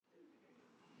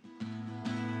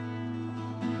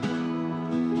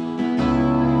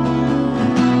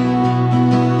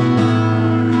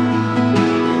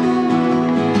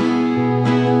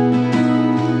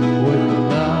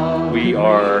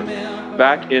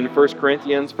back in 1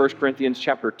 Corinthians. 1 Corinthians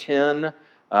chapter 10,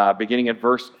 beginning at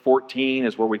verse 14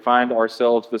 is where we find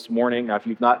ourselves this morning. Now, if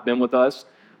you've not been with us,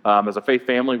 as a faith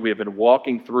family, we have been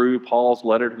walking through Paul's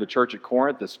letter to the church at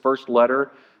Corinth, this first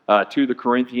letter to the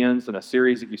Corinthians in a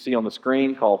series that you see on the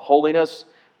screen called Holiness,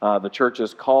 the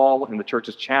church's call and the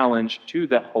church's challenge to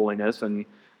that holiness. And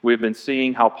we've been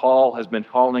seeing how Paul has been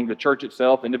calling the church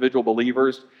itself, individual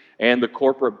believers, and the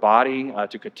corporate body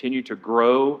to continue to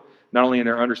grow, not only in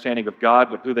their understanding of God,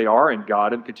 but who they are in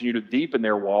God, and continue to deepen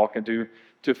their walk and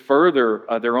to further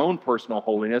their own personal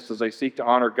holiness as they seek to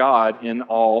honor God in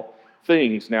all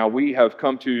things. Now, we have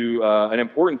come to an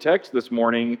important text this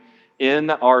morning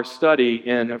in our study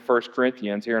in 1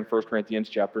 Corinthians, here in 1 Corinthians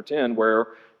chapter 10, where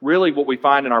really what we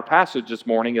find in our passage this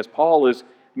morning is Paul is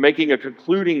making a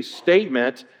concluding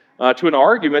statement to an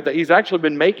argument that he's actually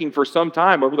been making for some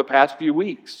time over the past few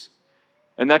weeks.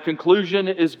 And that conclusion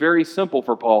is very simple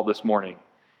for Paul this morning.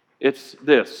 It's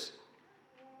this: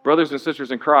 brothers and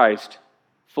sisters in Christ,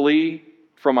 flee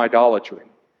from idolatry.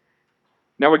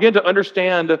 Now, again, to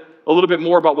understand a little bit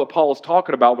more about what Paul is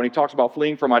talking about when he talks about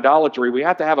fleeing from idolatry, we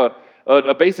have to have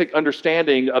a basic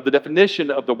understanding of the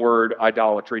definition of the word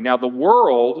idolatry. Now, the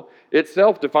world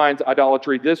itself defines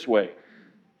idolatry this way.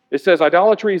 It says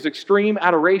idolatry is extreme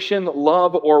adoration,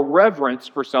 love, or reverence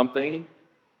for something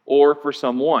or for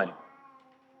someone.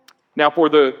 Now, for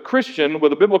the Christian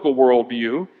with a biblical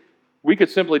worldview, we could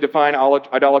simply define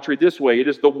idolatry this way. It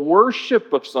is the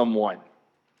worship of someone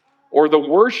or the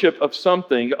worship of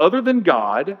something other than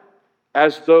God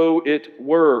as though it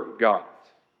were God.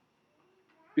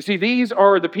 You see, these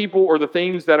are the people or the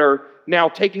things that are now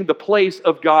taking the place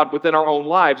of God within our own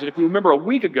lives. And if you remember a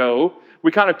week ago,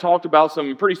 we kind of talked about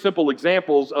some pretty simple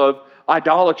examples of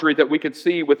idolatry that we could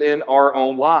see within our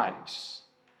own lives.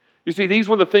 You see, these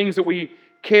were the things that we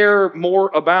care more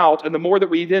about, and the more that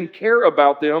we then care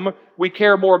about them, we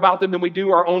care more about them than we do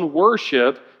our own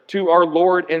worship to our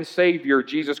Lord and Savior,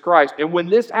 Jesus Christ. And when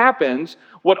this happens,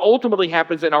 what ultimately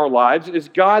happens in our lives is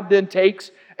God then takes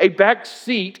a back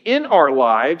seat in our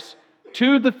lives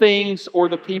to the things or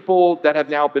the people that have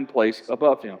now been placed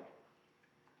above Him.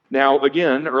 Now,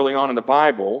 again, early on in the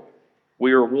Bible,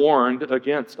 we are warned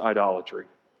against idolatry.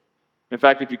 In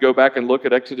fact, if you go back and look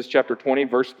at Exodus chapter 20,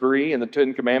 verse 3 in the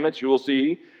Ten Commandments, you will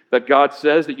see that God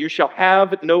says that you shall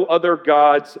have no other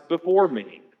gods before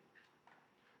me.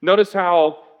 Notice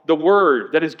how the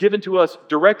word that is given to us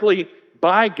directly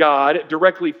by God,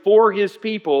 directly for His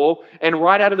people, and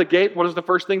right out of the gate, what is the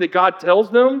first thing that God tells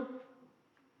them?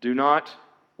 Do not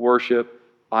worship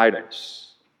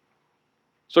idols.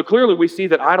 So clearly we see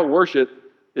that idol worship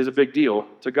is a big deal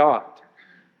to God.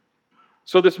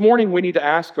 So this morning we need to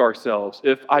ask ourselves,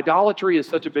 if idolatry is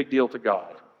such a big deal to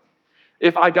God,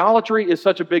 if idolatry is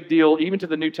such a big deal even to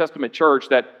the New Testament church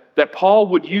that Paul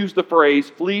would use the phrase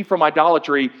flee from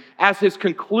idolatry as his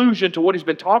conclusion to what he's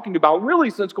been talking about really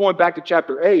since going back to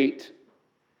chapter 8,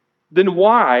 then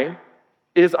why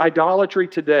is idolatry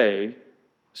today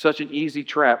such an easy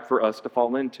trap for us to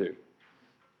fall into?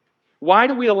 Why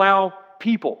do we allow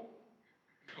people,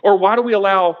 or why do we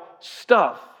allow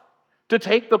stuff to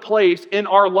take the place in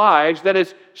our lives that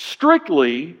is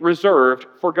strictly reserved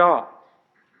for God?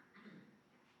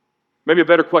 Maybe a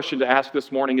better question to ask this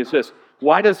morning is this: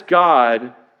 why does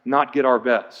God not get our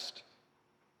best?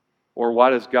 Or why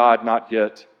does God not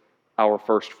get our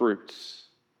first fruits?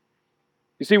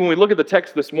 You see, when we look at the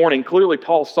text this morning, clearly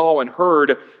Paul saw and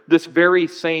heard this very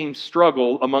same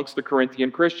struggle amongst the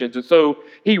Corinthian Christians. And so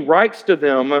he writes to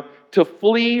them to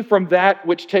flee from that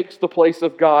which takes the place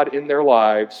of God in their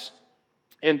lives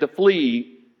and to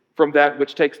flee from that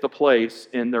which takes the place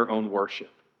in their own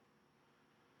worship.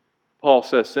 Paul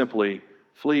says simply,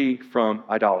 flee from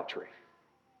idolatry.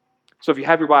 So if you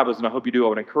have your Bibles, and I hope you do, I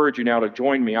would encourage you now to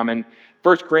join me. I'm in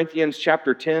 1 Corinthians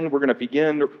chapter 10. We're going to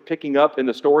begin picking up in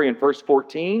the story in verse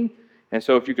 14. And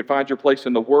so if you could find your place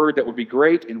in the Word, that would be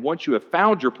great. And once you have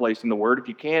found your place in the Word, if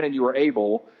you can and you are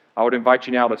able, I would invite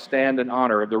you now to stand in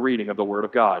honor of the reading of the Word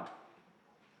of God.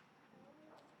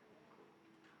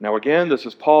 Now again, this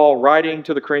is Paul writing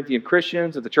to the Corinthian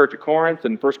Christians at the church of Corinth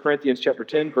in 1 Corinthians chapter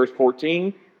 10, verse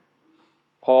 14.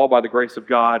 Paul, by the grace of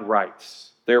God,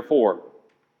 writes, "Therefore,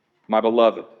 my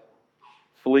beloved,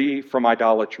 flee from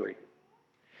idolatry.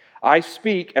 I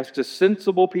speak as to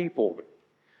sensible people.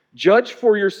 Judge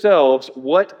for yourselves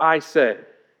what I say.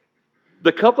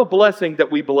 The cup of blessing that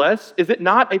we bless, is it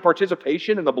not a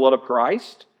participation in the blood of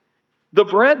Christ? The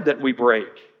bread that we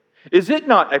break, is it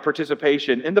not a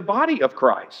participation in the body of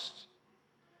Christ?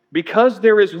 Because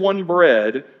there is one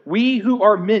bread, we who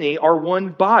are many are one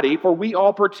body, for we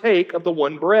all partake of the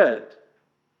one bread.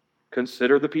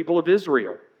 Consider the people of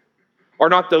Israel. Are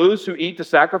not those who eat the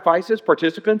sacrifices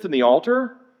participants in the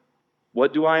altar?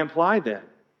 What do I imply then?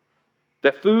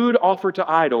 That food offered to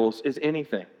idols is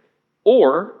anything,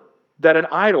 or that an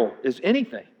idol is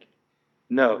anything?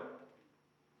 No.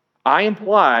 I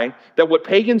imply that what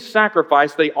pagans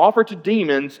sacrifice, they offer to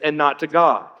demons and not to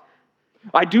God.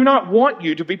 I do not want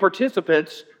you to be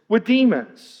participants with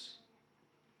demons,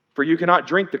 for you cannot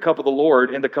drink the cup of the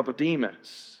Lord and the cup of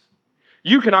demons.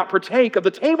 You cannot partake of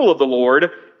the table of the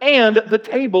Lord and the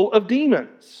table of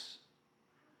demons.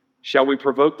 Shall we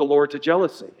provoke the Lord to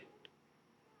jealousy?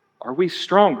 Are we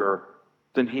stronger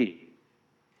than He?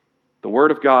 The word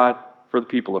of God for the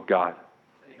people of God.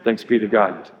 Thanks be to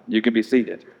God. You can be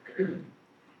seated.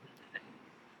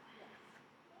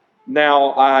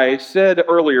 Now, I said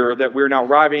earlier that we're now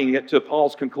arriving to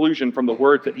Paul's conclusion from the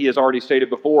words that he has already stated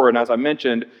before. And as I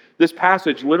mentioned, this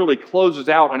passage literally closes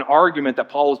out an argument that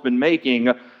Paul has been making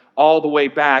all the way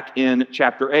back in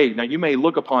chapter 8. Now, you may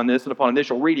look upon this, and upon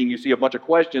initial reading, you see a bunch of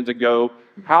questions and go,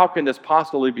 how can this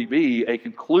possibly be a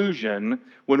conclusion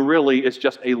when really it's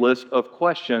just a list of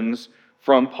questions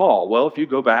from Paul? Well, if you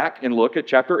go back and look at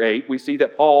chapter 8, we see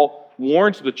that Paul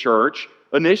warns the church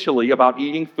initially about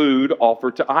eating food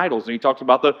offered to idols. And he talks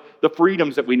about the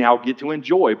freedoms that we now get to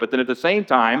enjoy. But then at the same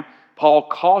time, Paul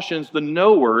cautions the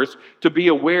knowers to be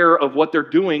aware of what they're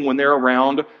doing when they're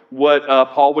around what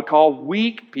Paul would call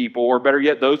weak people, or better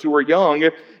yet, those who are young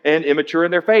and immature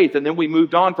in their faith. And then we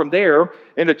moved on from there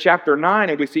into chapter 9,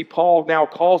 and we see Paul now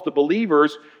calls the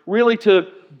believers really to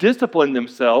discipline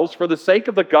themselves for the sake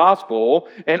of the gospel,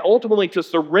 and ultimately to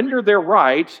surrender their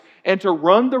rights and to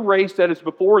run the race that is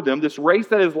before them, this race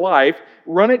that is life,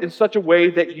 run it in such a way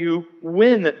that you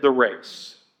win the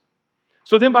race.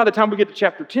 So then by the time we get to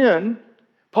chapter 10,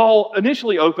 Paul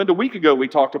initially opened, a week ago we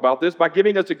talked about this, by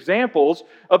giving us examples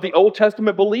of the Old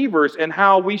Testament believers and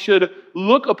how we should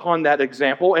look upon that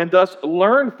example and thus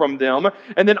learn from them.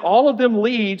 And then all of them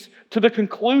leads to the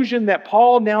conclusion that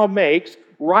Paul now makes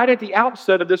right at the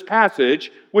outset of this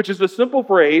passage, which is the simple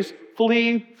phrase,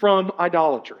 flee from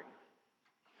idolatry.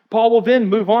 Paul will then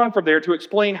move on from there to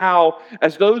explain how,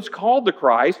 as those called to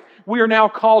Christ, we are now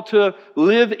called to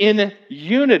live in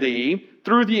unity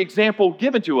through the example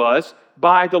given to us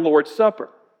by the Lord's Supper.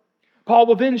 Paul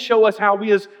will then show us how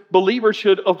we as believers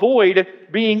should avoid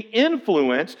being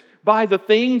influenced by the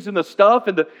things and the stuff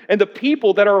and the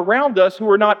people that are around us who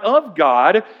are not of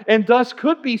God, and thus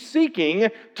could be seeking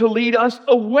to lead us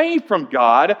away from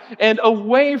God and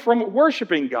away from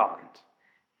worshiping God.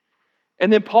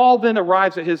 And then Paul then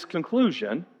arrives at his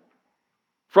conclusion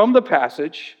from the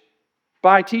passage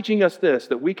by teaching us this,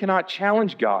 that we cannot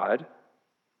challenge God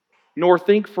nor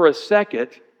think for a second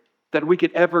that we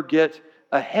could ever get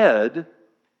ahead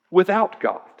without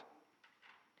God.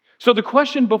 So the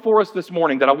question before us this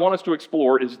morning that I want us to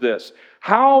explore is this: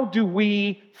 how do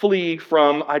we flee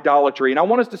from idolatry? And I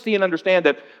want us to see and understand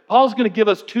that Paul's going to give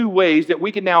us two ways that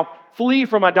we can now flee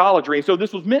from idolatry. And so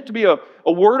this was meant to be a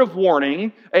word of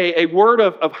warning, a word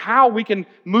of how we can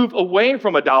move away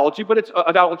from idolatry,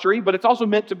 but it's also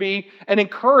meant to be an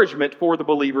encouragement for the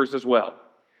believers as well.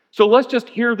 So let's just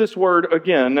hear this word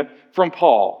again from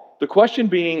Paul. The question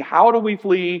being, how do we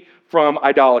flee from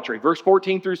idolatry? Verse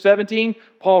 14 through 17,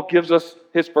 Paul gives us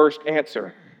his first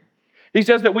answer. He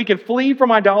says that we can flee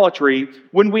from idolatry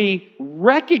when we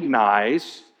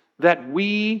recognize that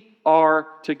we are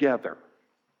together.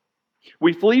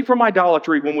 We flee from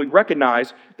idolatry when we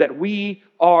recognize that we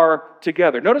are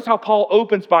together. Notice how Paul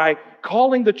opens by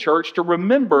calling the church to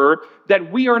remember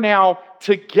that we are now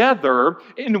together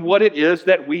in what it is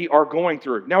that we are going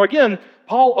through. Now again,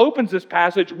 Paul opens this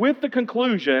passage with the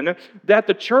conclusion that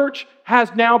the church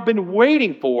has now been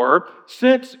waiting for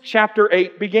since chapter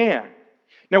 8 began.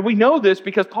 Now we know this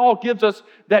because Paul gives us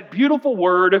that beautiful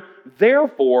word,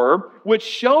 therefore, which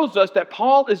shows us that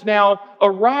Paul is now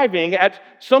arriving at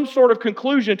some sort of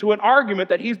conclusion to an argument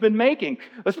that he's been making.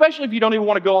 Especially if you don't even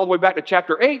want to go all the way back to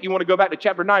chapter 8, you want to go back to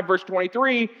chapter 9, verse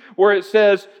 23, where it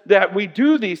says that we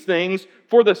do these things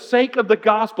for the sake of the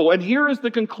gospel. And here is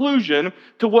the conclusion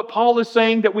to what Paul is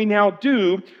saying that we now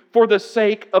do for the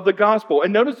sake of the gospel.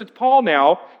 And notice it's Paul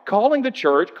now calling the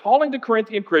church, calling the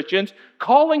Corinthian Christians,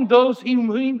 calling those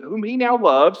whom he now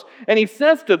loves, and he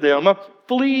says to them,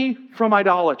 flee from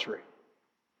idolatry.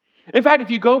 In fact, if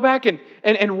you go back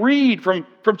and read from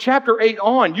chapter 8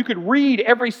 on, you could read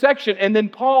every section and then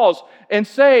pause and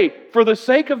say, for the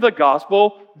sake of the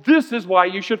gospel, this is why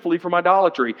you should flee from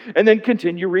idolatry, and then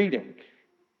continue reading.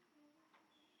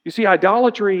 You see,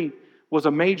 idolatry was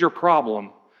a major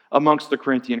problem amongst the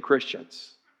Corinthian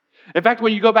Christians. In fact,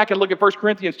 when you go back and look at 1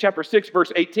 Corinthians chapter 6,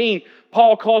 verse 18,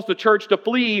 Paul calls the church to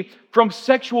flee from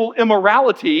sexual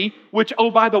immorality, which, oh,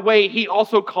 by the way, he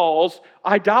also calls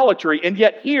idolatry. And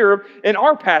yet here in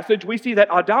our passage, we see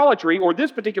that idolatry, or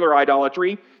this particular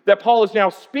idolatry that Paul is now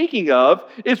speaking of,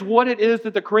 is what it is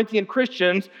that the Corinthian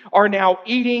Christians are now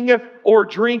eating or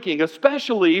drinking,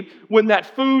 especially when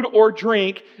that food or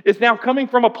drink is now coming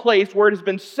from a place where it has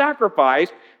been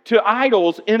sacrificed to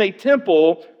idols in a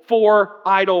temple for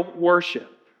idol worship.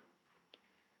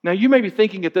 Now, you may be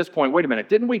thinking at this point, wait a minute,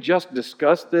 didn't we just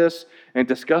discuss this and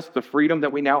discuss the freedom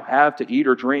that we now have to eat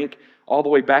or drink all the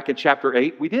way back in chapter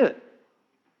 8? We did.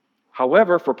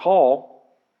 However, for Paul,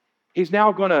 he's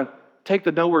now going to take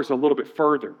the knowers a little bit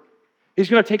further. He's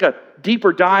going to take a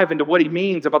deeper dive into what he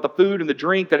means about the food and the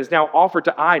drink that is now offered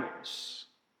to idols.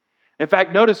 In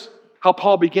fact, notice how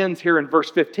Paul begins here in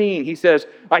verse 15. He says,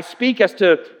 I speak as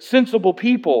to sensible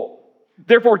people.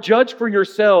 Therefore, judge for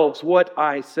yourselves what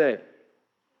I say.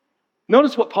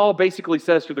 Notice what Paul basically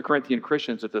says to the Corinthian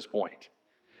Christians at this point.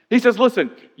 He says, listen,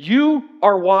 you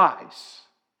are wise.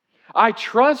 I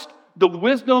trust the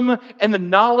wisdom and the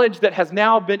knowledge that has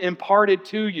now been imparted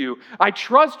to you. I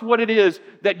trust what it is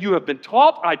that you have been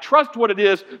taught. I trust what it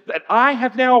is that I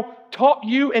have now taught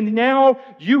you, and now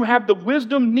you have the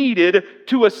wisdom needed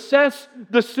to assess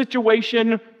the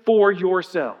situation for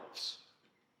yourselves.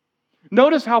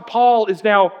 Notice how Paul is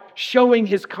now showing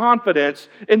his confidence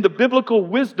in the biblical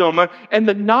wisdom and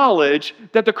the knowledge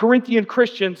that the Corinthian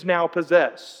Christians now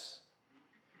possess.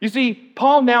 You see,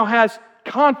 Paul now has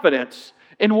confidence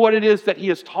in what it is that he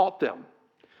has taught them.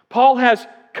 Paul has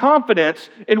confidence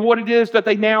in what it is that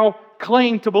they now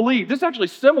claim to believe. This is actually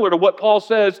similar to what Paul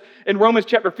says in Romans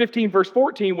chapter 15, verse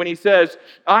 14, when he says,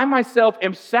 I myself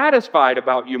am satisfied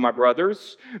about you, my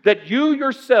brothers, that you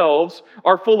yourselves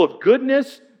are full of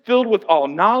goodness, filled with all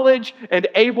knowledge, and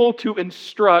able to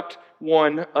instruct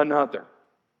one another.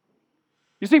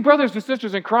 You see, brothers and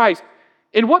sisters in Christ,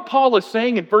 in what Paul is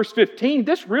saying in verse 15,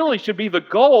 this really should be the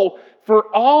goal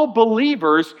for all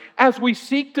believers as we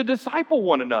seek to disciple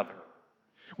one another.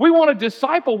 We want to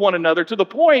disciple one another to the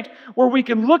point where we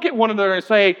can look at one another and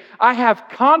say, I have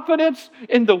confidence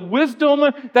in the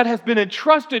wisdom that has been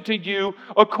entrusted to you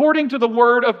according to the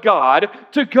Word of God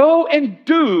to go and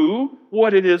do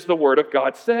what it is the Word of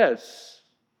God says.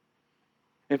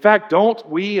 In fact, don't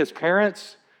we as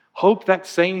parents hope that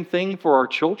same thing for our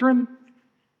children?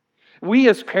 We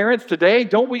as parents today,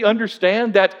 don't we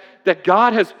understand that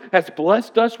God has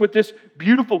blessed us with this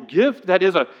beautiful gift that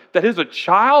is a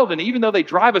child, and even though they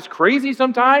drive us crazy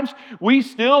sometimes, we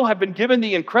still have been given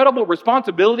the incredible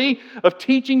responsibility of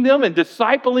teaching them and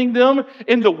discipling them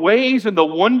in the ways and the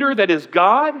wonder that is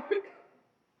God?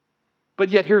 But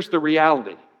yet here's the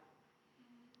reality.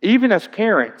 Even as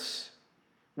parents,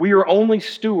 we are only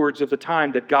stewards of the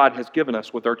time that God has given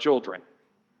us with our children.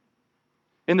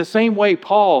 In the same way,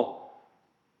 Paul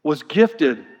was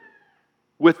gifted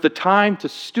with the time to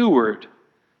steward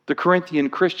the Corinthian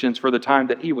Christians for the time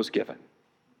that he was given.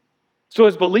 So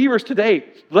as believers today,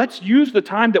 let's use the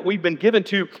time that we've been given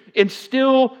to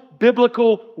instill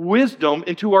biblical wisdom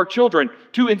into our children,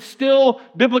 to instill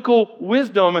biblical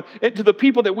wisdom into the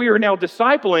people that we are now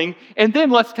discipling, and then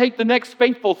let's take the next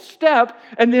faithful step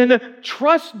and then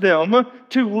trust them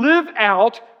to live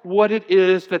out what it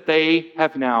is that they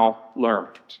have now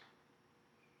learned.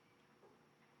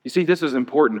 You see, this is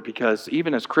important because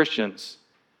even as Christians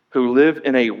who live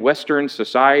in a Western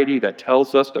society that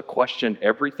tells us to question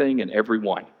everything and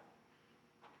everyone,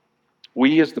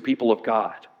 we as the people of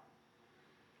God,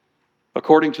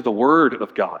 according to the Word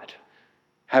of God,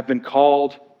 have been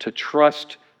called to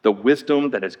trust the wisdom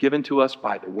that is given to us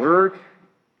by the Word,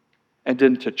 and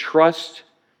then to trust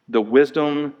the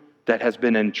wisdom that has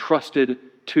been entrusted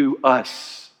to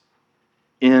us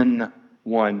in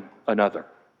one another.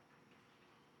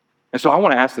 And so I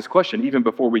want to ask this question even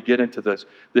before we get into this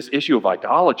issue of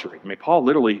idolatry. I mean, Paul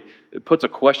literally puts a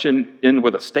question in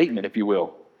with a statement, if you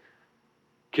will.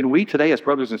 Can we today, as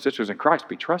brothers and sisters in Christ,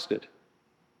 be trusted?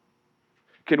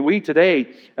 Can we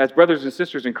today, as brothers and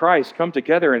sisters in Christ, come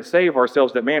together and say of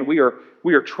ourselves that, man, we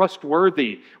are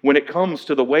trustworthy when it comes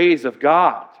to the ways of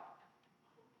God?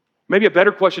 Maybe a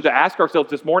better question to ask ourselves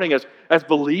this morning as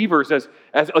believers, as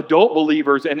adult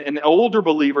believers and older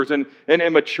believers and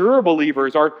mature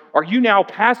believers, are you now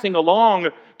passing along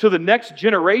to the next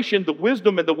generation the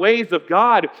wisdom and the ways of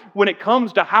God when it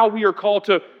comes to how we are called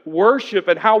to worship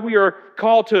and how we are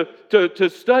called to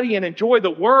study and enjoy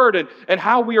the Word and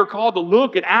how we are called to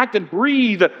look and act and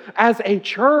breathe as a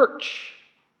church?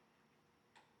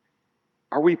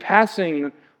 Are we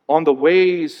passing on the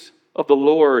ways of the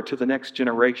Lord to the next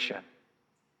generation?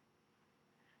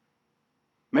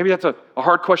 Maybe that's a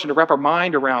hard question to wrap our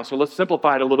mind around, so let's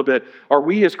simplify it a little bit. Are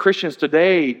we as Christians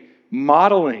today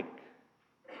modeling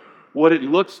what it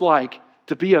looks like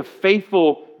to be a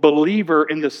faithful believer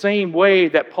in the same way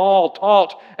that Paul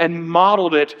taught and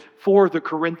modeled it for the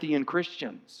Corinthian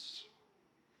Christians?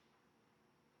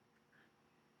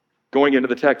 Going into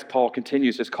the text, Paul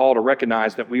continues his call to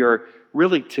recognize that we are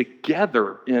really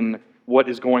together in what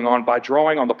is going on by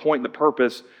drawing on the point and the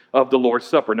purpose of the Lord's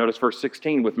Supper. Notice verse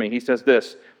 16 with me. He says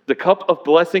this, "The cup of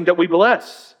blessing that we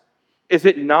bless, is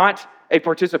it not a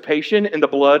participation in the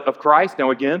blood of Christ?"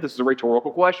 Now again, this is a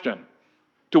rhetorical question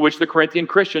to which the Corinthian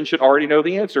Christians should already know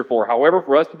the answer for. However,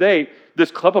 for us today,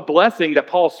 this cup of blessing that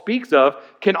Paul speaks of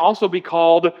can also be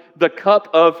called the cup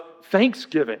of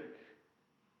thanksgiving.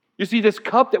 You see, this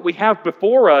cup that we have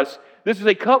before us, this is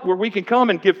a cup where we can come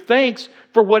and give thanks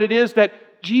for what it is that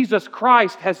Jesus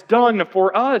Christ has done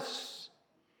for us.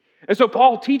 And so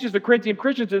Paul teaches the Corinthian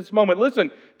Christians in this moment,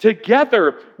 listen,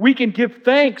 together we can give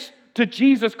thanks to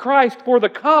Jesus Christ for the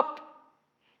cup,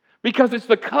 because it's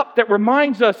the cup that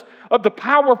reminds us of the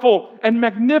powerful and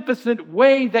magnificent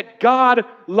way that God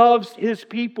loves His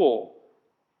people.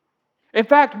 In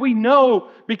fact, we know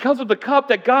because of the cup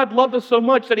that God loved us so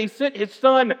much that He sent His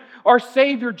Son, our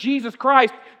Savior, Jesus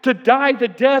Christ, to die the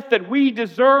death that we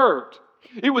deserved.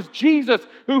 It was Jesus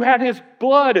who had His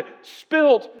blood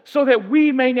spilt so that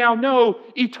we may now know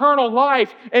eternal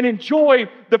life and enjoy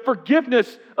the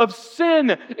forgiveness of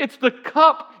sin. It's the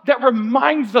cup that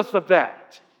reminds us of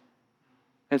that.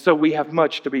 And so we have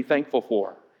much to be thankful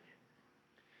for.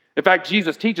 In fact,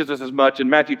 Jesus teaches us as much in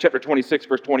Matthew chapter 26,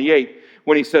 verse 28,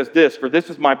 when He says this, "For this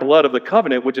is my blood of the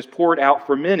covenant, which is poured out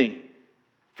for many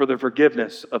for the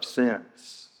forgiveness of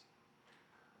sins."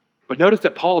 But notice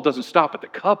that Paul doesn't stop at the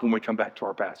cup when we come back to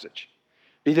our passage.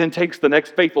 He then takes the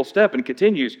next faithful step and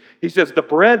continues. He says, "The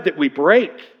bread that we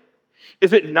break,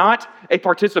 is it not a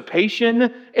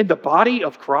participation in the body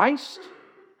of Christ?"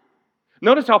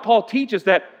 Notice how Paul teaches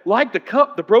that, like the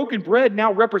cup, the broken bread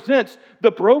now represents the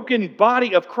broken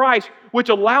body of Christ, which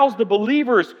allows the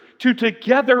believers to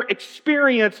together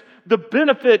experience the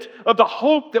benefit of the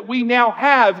hope that we now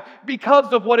have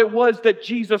because of what it was that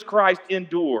Jesus Christ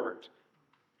endured.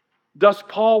 Thus,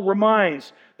 Paul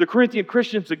reminds the Corinthian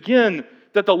Christians again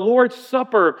that the Lord's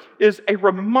Supper is a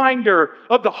reminder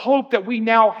of the hope that we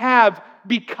now have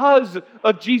because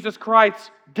of Jesus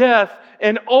Christ's death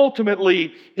and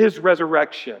ultimately His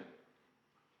resurrection.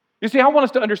 You see, I want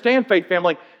us to understand, faith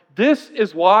family, this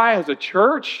is why as a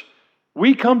church,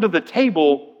 we come to the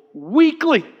table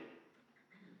weekly.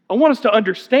 I want us to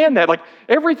understand that. Like,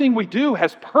 everything we do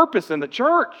has purpose in the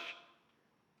church.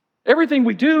 Everything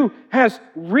we do has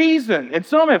reason. And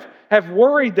some have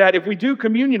worried that if we do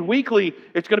communion weekly,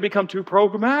 it's going to become too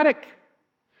programmatic.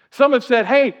 Some have said,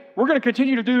 hey, we're going to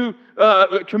continue to do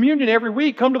communion every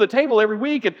week, come to the table every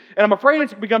week, and I'm afraid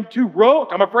it's going to become too rote.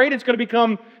 I'm afraid it's going to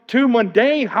become too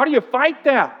mundane. How do you fight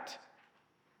that?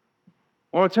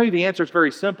 I want to tell you the answer is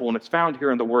very simple, and it's found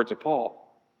here in the words of Paul.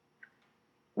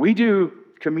 We do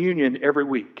communion every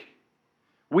week.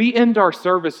 We end our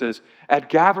services at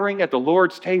gathering at the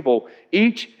Lord's table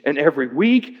each and every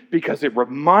week because it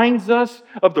reminds us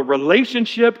of the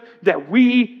relationship that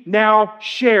we now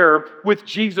share with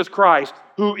Jesus Christ,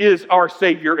 who is our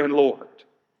Savior and Lord.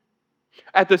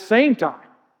 At the same time,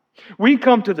 we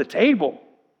come to the table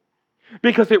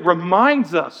because it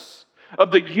reminds us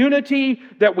of the unity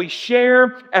that we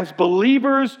share as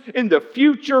believers in the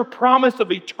future promise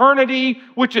of eternity,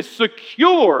 which is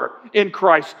secure in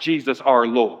Christ Jesus our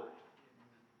Lord.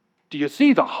 Do you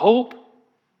see the hope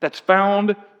that's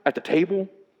found at the table?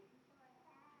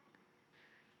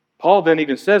 Paul then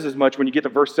even says as much when you get to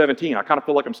verse 17. I kind of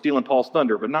feel like I'm stealing Paul's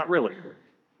thunder, but not really.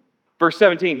 Verse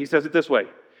 17, he says it this way: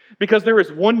 "Because there is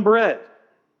one bread,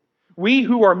 we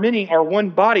who are many are one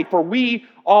body, for we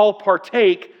all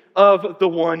partake of the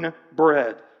one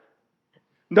bread."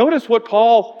 Notice what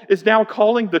Paul is now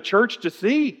calling the church to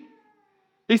see.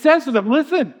 He says to them,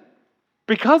 listen,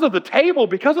 because of the table,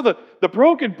 because of the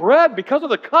broken bread, because of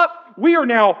the cup, we are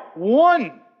now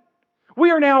one.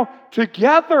 We are now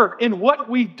together in what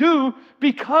we do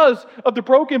because of the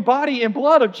broken body and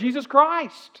blood of Jesus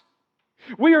Christ.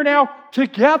 We are now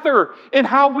together in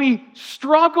how we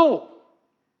struggle.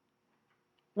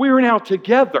 We are now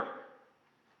together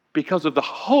because of the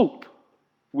hope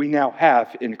we now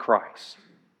have in Christ.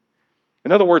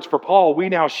 In other words, for Paul, we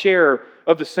now share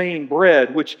of the same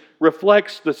bread, which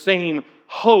reflects the same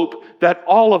hope that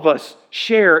all of us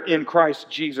share in Christ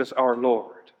Jesus our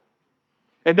Lord.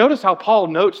 And notice how Paul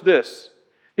notes this.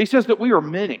 He says that we are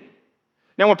many.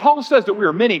 Now, when Paul says that we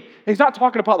are many, he's not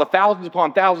talking about the thousands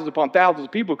upon thousands upon thousands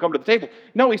of people who come to the table.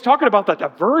 No, he's talking about the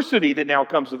diversity that now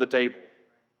comes to the table.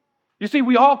 You see,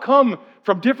 we all come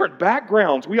from different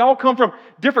backgrounds. We all come from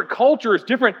different cultures,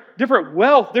 different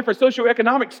wealth, different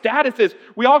socioeconomic statuses.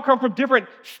 We all come from different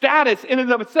status in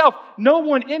and of itself. No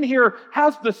one in here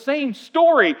has the same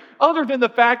story, other than the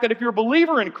fact that if you're a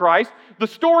believer in Christ, the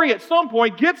story at some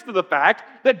point gets to the fact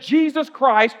that Jesus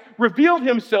Christ revealed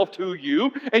himself to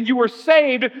you, and you were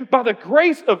saved by the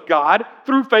grace of God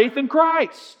through faith in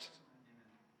Christ.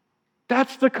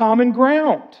 That's the common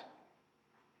ground.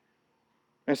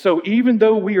 And so even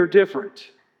though we are different,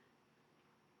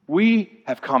 we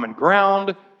have common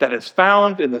ground that is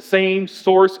found in the same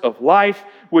source of life,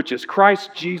 which is Christ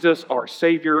Jesus, our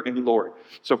Savior and Lord.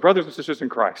 So brothers and sisters in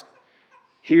Christ,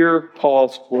 hear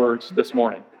Paul's words this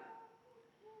morning.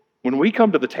 When we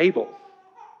come to the table,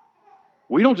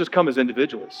 we don't just come as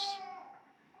individuals.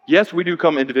 Yes, we do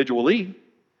come individually,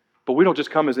 but we don't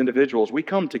just come as individuals. We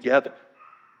come together.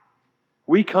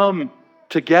 We come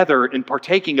together in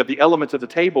partaking of the elements of the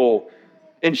table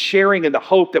and sharing in the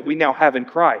hope that we now have in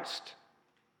Christ.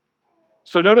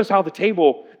 So notice how the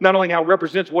table not only now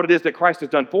represents what it is that Christ has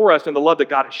done for us and the love that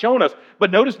God has shown us,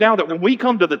 but notice now that when we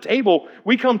come to the table,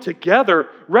 we come together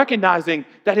recognizing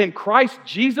that in Christ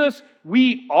Jesus,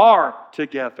 we are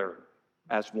together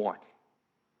as one.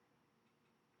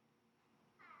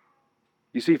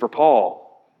 You see, for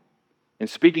Paul, in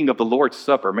speaking of the Lord's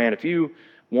Supper, man, if you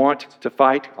want to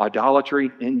fight idolatry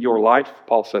in your life,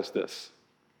 Paul says this: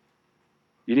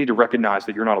 you need to recognize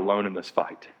that you're not alone in this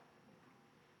fight.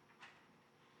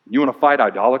 You want to fight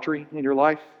idolatry in your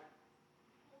life?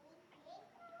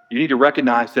 You need to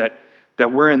recognize that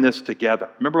we're in this together.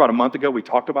 Remember about a month ago we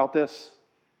talked about this?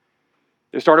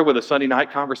 It started with a Sunday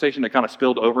night conversation that kind of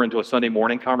spilled over into a Sunday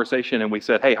morning conversation, and we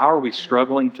said, hey, how are we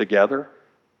struggling together?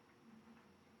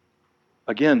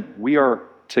 Again, we are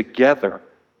together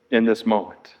in this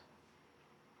moment.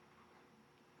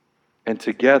 And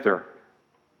together,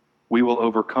 we will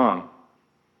overcome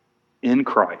in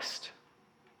Christ,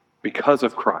 because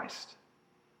of Christ,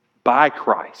 by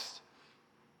Christ.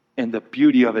 And the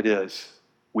beauty of it is,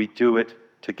 we do it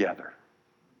together.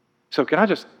 So can I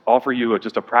just offer you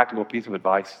just a practical piece of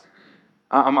advice?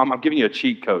 I'm giving you a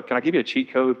cheat code. Can I give you a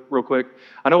cheat code real quick?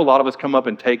 I know a lot of us come up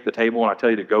and take the table, and I tell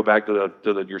you to go back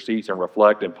to your seats and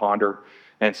reflect and ponder.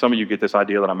 And some of you get this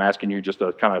idea that I'm asking you just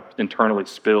to kind of internally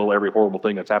spill every horrible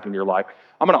thing that's happened in your life.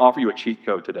 I'm going to offer you a cheat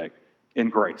code today in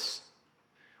grace.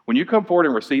 When you come forward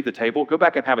and receive the table, go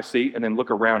back and have a seat and then look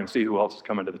around and see who else is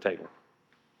coming to the table.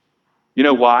 You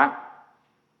know why?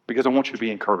 Because I want you to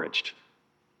be encouraged.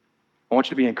 I want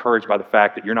you to be encouraged by the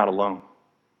fact that you're not alone.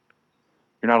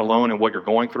 You're not alone in what you're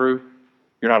going through.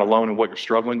 You're not alone in what you're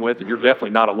struggling with. And you're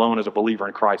definitely not alone as a believer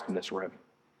in Christ in this room.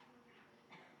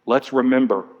 Let's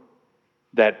remember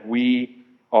that we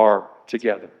are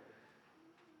together.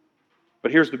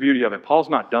 But here's the beauty of it. Paul's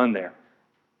not done there.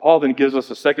 Paul then gives us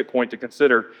a second point to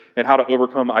consider in how to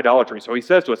overcome idolatry. So he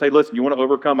says to us, hey, listen, you want to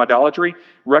overcome idolatry?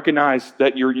 Recognize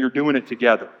that you're doing it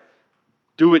together.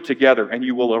 Do it together and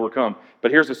you will overcome.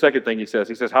 But here's the second thing he says.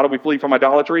 He says, how do we flee from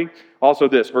idolatry? Also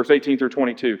this, verse 18 through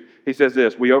 22. He says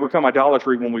this: we overcome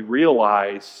idolatry when we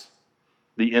realize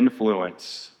the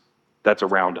influence that's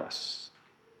around us.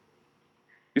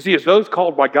 You see, as those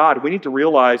called by God, we need to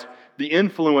realize the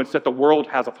influence that the world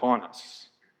has upon us.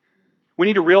 We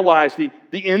need to realize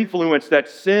the influence that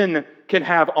sin can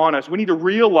have on us. We need to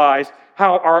realize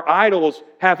how our idols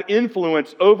have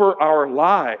influence over our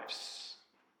lives.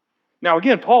 Now,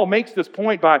 again, Paul makes this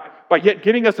point by yet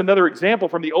giving us another example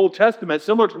from the Old Testament,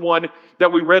 similar to one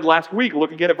that we read last week,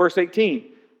 looking again at verse 18.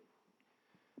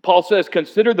 Paul says,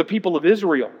 consider the people of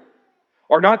Israel.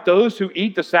 Are not those who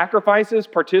eat the sacrifices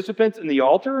participants in the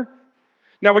altar?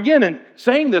 Now, again, in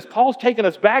saying this, Paul's taken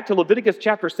us back to Leviticus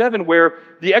chapter 7, where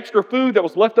the extra food that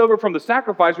was left over from the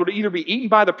sacrifice would either be eaten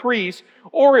by the priests,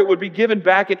 or it would be given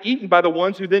back and eaten by the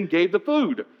ones who then gave the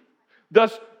food.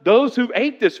 Thus, those who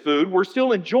ate this food were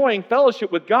still enjoying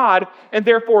fellowship with God and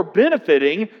therefore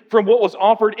benefiting from what was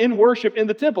offered in worship in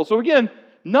the temple. So again,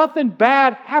 nothing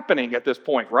bad happening at this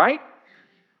point, right?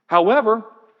 However,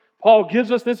 Paul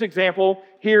gives us this example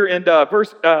here in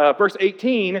verse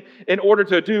 18 in order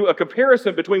to do a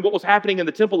comparison between what was happening in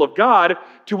the temple of God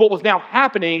to what was now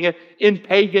happening in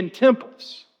pagan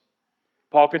temples.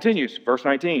 Paul continues, verse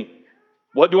 19.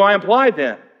 What do I imply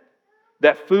then?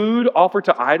 That food offered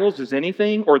to idols is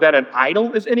anything, or that an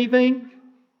idol is anything?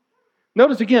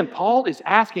 Notice again, Paul is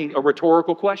asking a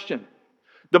rhetorical question.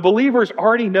 The believers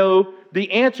already know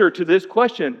the answer to this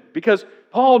question because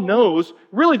Paul knows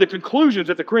really the conclusions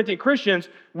that the Corinthian Christians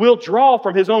will draw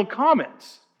from his own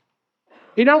comments.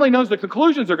 He not only knows the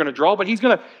conclusions they're going to draw, but he's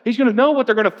going to know what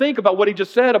they're going to think about what he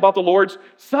just said about the Lord's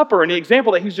Supper and the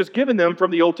example that he's just given them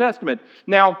from the Old Testament.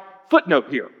 Now, footnote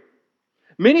here.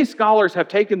 Many scholars have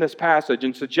taken this passage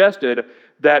and suggested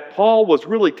that Paul was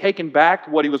really taking back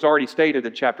what he was already stated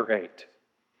in chapter 8.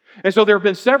 And so there have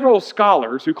been several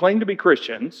scholars who claim to be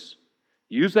Christians,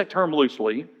 use that term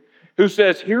loosely, who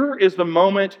says here is the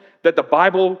moment that the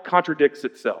Bible contradicts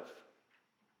itself.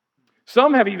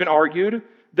 Some have even argued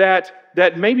that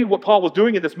maybe what Paul was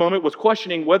doing in this moment was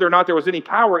questioning whether or not there was any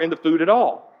power in the food at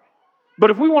all. But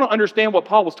if we want to understand what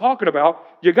Paul was talking about,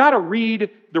 you got to read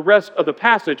the rest of the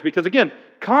passage because, again,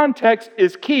 context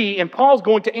is key, and Paul's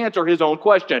going to answer his own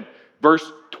question.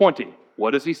 Verse 20,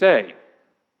 what does he say?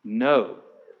 No.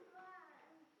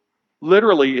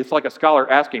 Literally, it's like a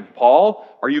scholar asking, Paul,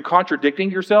 are you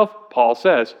contradicting yourself? Paul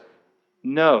says,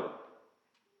 no.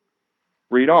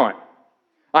 Read on.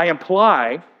 I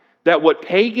imply that what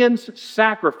pagans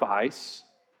sacrifice,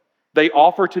 they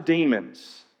offer to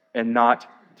demons and not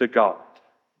to God.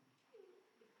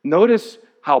 Notice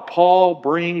how Paul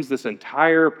brings this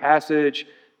entire passage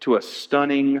to a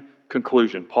stunning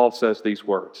conclusion. Paul says these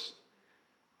words,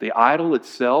 the idol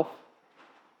itself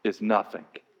is nothing.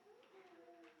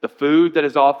 The food that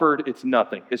is offered, it's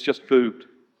nothing. It's just food.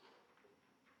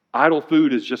 Idol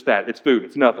food is just that. It's food.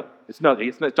 It's nothing. It's nothing.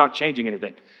 It's not changing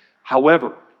anything.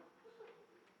 However,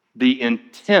 the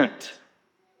intent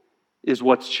is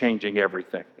what's changing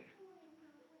everything.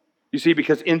 You see,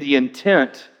 because in the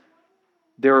intent,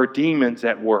 there are demons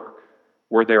at work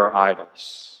where there are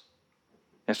idols.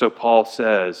 And so Paul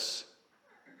says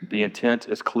the intent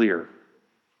is clear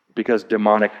because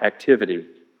demonic activity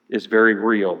is very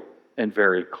real and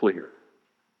very clear.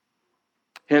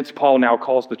 Hence, Paul now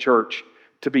calls the church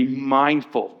to be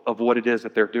mindful of what it is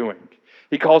that they're doing.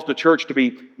 He calls the church to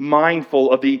be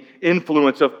mindful of the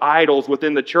influence of idols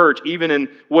within the church, even in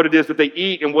what it is that they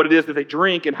eat and what it is that they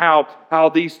drink and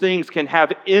how these things can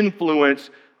have influence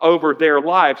over their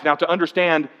lives. Now, to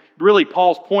understand really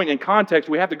Paul's point in context,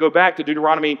 we have to go back to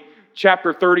Deuteronomy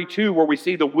chapter 32, where we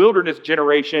see the wilderness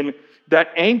generation that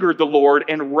angered the Lord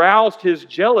and roused his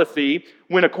jealousy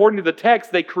when, according to the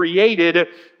text, they created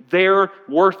their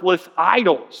worthless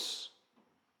idols.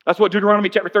 That's what Deuteronomy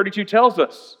chapter 32 tells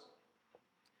us.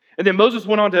 And then Moses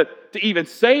went on to even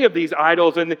say of these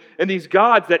idols and these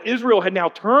gods that Israel had now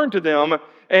turned to them,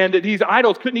 and these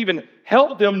idols couldn't even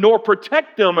help them nor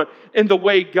protect them in the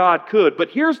way God could. But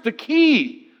here's the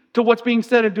key to what's being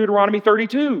said in Deuteronomy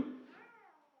 32.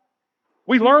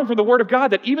 We learn from the Word of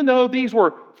God that even though these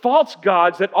were false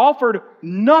gods that offered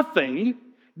nothing,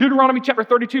 Deuteronomy chapter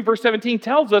 32, verse 17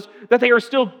 tells us that they are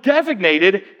still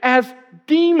designated as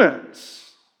demons.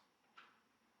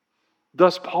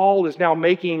 Thus, Paul is now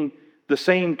making the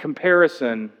same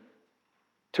comparison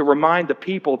to remind the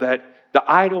people that the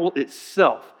idol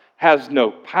itself has no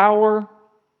power,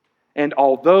 and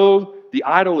although the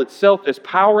idol itself is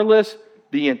powerless,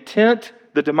 the intent,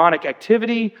 the demonic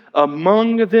activity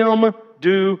among them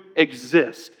do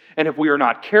exist. And if we are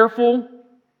not careful,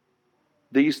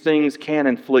 these things can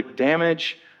inflict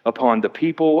damage upon the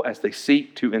people as they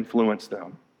seek to influence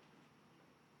them.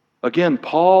 Again,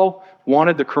 Paul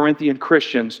wanted the Corinthian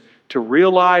Christians to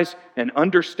realize and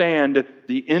understand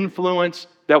the influence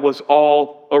that was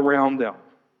all around them.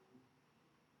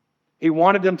 He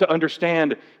wanted them to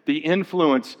understand the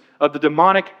influence of the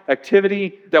demonic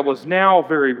activity that was now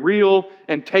very real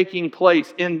and taking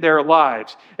place in their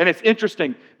lives. And it's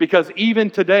interesting because even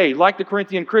today, like the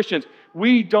Corinthian Christians,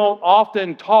 we don't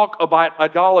often talk about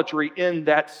idolatry in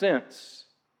that sense.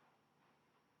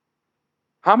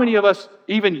 How many of us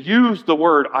even use the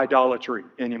word idolatry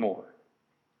anymore?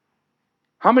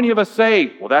 How many of us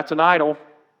say, well, that's an idol.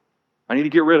 I need to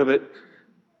get rid of it.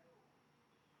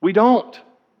 We don't.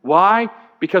 Why?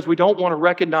 Because we don't want to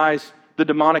recognize the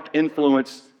demonic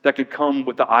influence that could come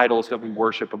with the idols that we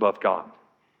worship above God.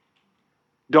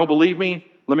 Don't believe me?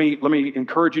 Let me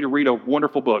encourage you to read a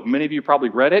wonderful book. Many of you probably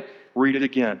read it. Read it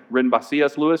again. Written by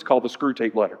C.S. Lewis, called The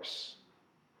Screwtape Letters.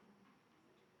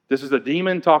 This is a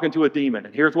demon talking to a demon.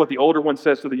 And here's what the older one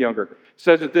says to the younger. It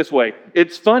says it this way.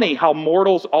 It's funny how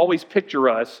mortals always picture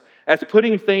us as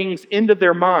putting things into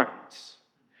their minds,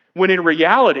 when in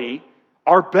reality,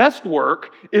 our best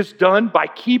work is done by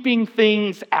keeping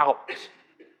things out.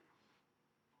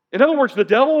 In other words, the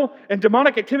devil and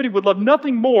demonic activity would love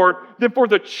nothing more than for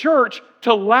the church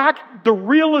to lack the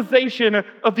realization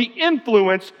of the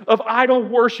influence of idol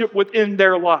worship within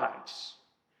their lives.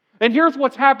 And here's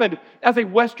what's happened as a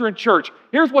Western church.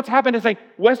 Here's what's happened as a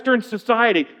Western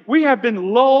society. We have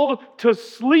been lulled to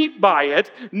sleep by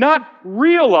it, not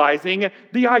realizing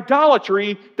the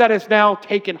idolatry that has now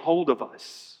taken hold of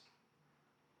us.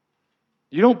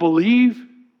 You don't believe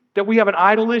that we have an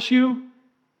idol issue?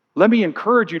 Let me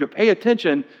encourage you to pay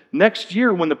attention next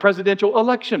year when the presidential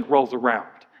election rolls around.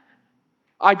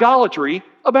 Idolatry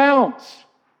abounds,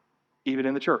 even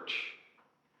in the church.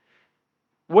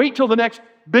 Wait till the next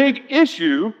big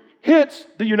issue hits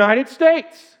the United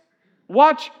States.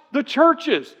 Watch the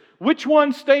churches. Which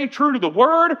ones stay true to the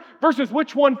word versus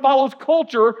which one follows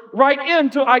culture right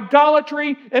into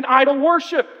idolatry and idol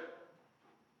worship.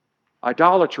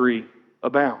 Idolatry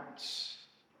abounds.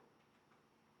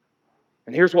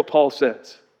 And here's what Paul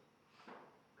says.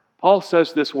 Paul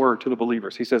says this word to the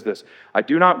believers. He says this, I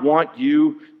do not want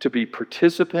you to be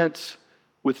participants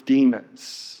with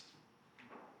demons.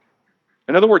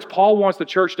 In other words, Paul wants the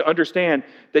church to understand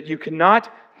that you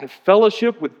cannot have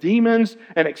fellowship with demons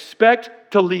and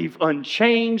expect to leave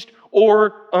unchanged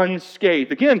or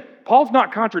unscathed. Again, Paul's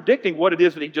not contradicting what it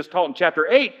is that he just taught in chapter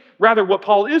 8. Rather, what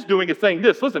Paul is doing is saying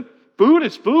this, listen, food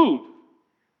is food,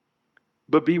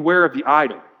 but beware of the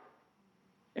idol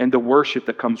and the worship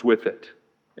that comes with it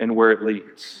and where it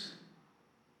leads.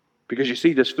 Because you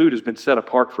see, this food has been set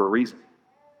apart for a reason.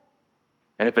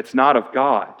 And if it's not of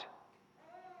God,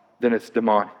 then it's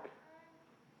demonic.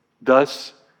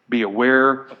 Thus, be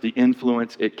aware of the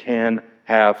influence it can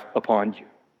have upon you.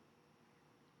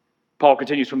 Paul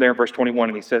continues from there in verse 21,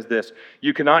 and he says this,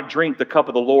 you cannot drink the cup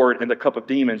of the Lord and the cup of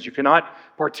demons. You cannot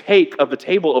partake of the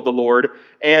table of the Lord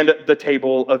and the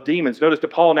table of demons. Notice that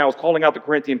Paul now is calling out the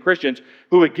Corinthian Christians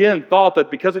who again thought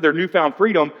that because of their newfound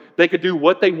freedom, they could do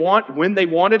what they want, when they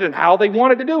wanted, and how they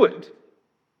wanted to do it.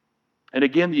 And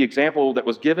again, the example that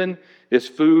was given is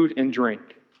food and drink.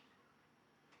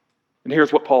 And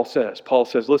here's what Paul says. Paul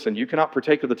says, listen, you cannot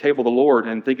partake of the table of the Lord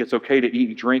and think it's okay to eat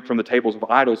and drink from the tables of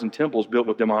idols and temples built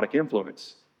with demonic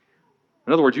influence.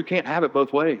 In other words, you can't have it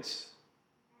both ways.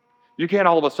 You can't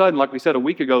all of a sudden, like we said a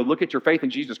week ago, look at your faith in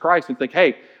Jesus Christ and think,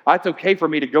 hey, it's okay for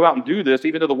me to go out and do this,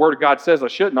 even though the Word of God says I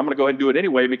shouldn't. I'm going to go ahead and do it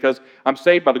anyway because I'm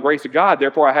saved by the grace of God.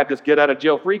 Therefore, I have this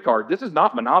get-out-of-jail-free card. This is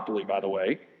not Monopoly, by the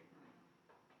way.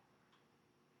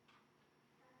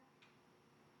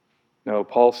 No,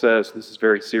 Paul says this is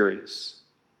very serious.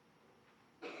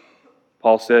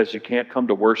 Paul says you can't come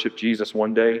to worship Jesus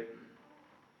one day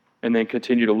and then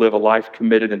continue to live a life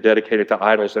committed and dedicated to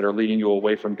idols that are leading you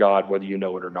away from God, whether you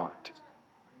know it or not.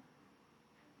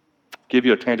 I'll give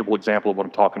you a tangible example of what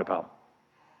I'm talking about.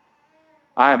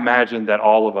 I imagine that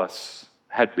all of us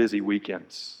had busy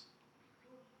weekends.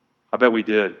 I bet we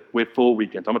did. We had full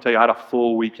weekends. I'm going to tell you, I had a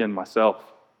full weekend myself.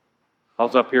 I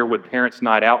was up here with Parents'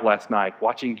 Night Out last night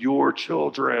watching your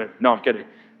children. No, I'm kidding.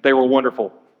 They were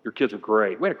wonderful. Your kids were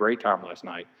great. We had a great time last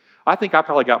night. I think I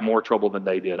probably got more trouble than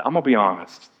they did. I'm going to be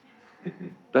honest.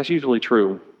 That's usually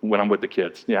true when I'm with the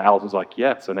kids. Yeah, Allison's like,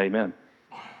 yes and amen.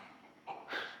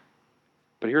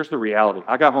 But here's the reality.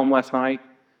 I got home last night,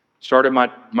 started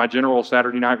my general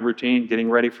Saturday night routine, getting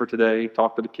ready for today,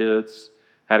 talked to the kids,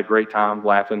 had a great time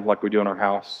laughing like we do in our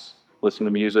house, listening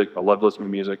to music. I love listening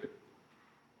to music.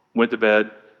 Went to bed,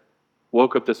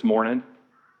 woke up this morning.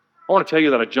 I want to tell you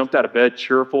that I jumped out of bed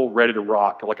cheerful, ready to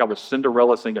rock, like I was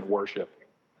Cinderella singing worship.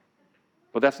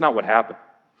 But that's not what happened.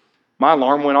 My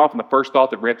alarm went off, and the first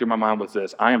thought that ran through my mind was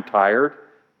this: I am tired.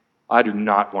 I do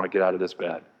not want to get out of this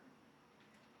bed.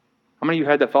 How many of you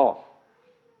had that thought?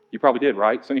 You probably did,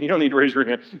 right? So you don't need to raise your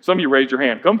hand. Some of you raised your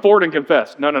hand. Come forward and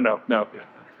confess. No.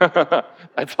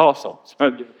 That's awesome.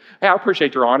 So, hey, I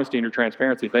appreciate your honesty and your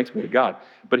transparency. Thanks be to God.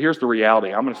 But here's the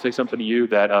reality. I'm going to say something to you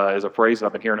that is a phrase that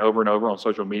I've been hearing over and over on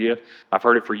social media. I've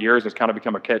heard it for years. It's kind of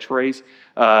become a catchphrase.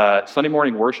 Sunday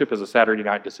morning worship is a Saturday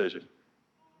night decision.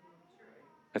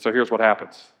 And so here's what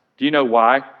happens. Do you know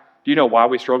why? Do you know why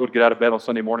we struggle to get out of bed on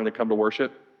Sunday morning to come to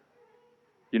worship?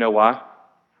 You know why?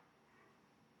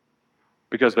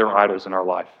 Because there are idols in our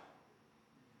life.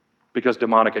 Because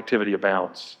demonic activity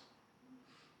abounds.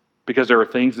 Because there are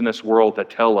things in this world that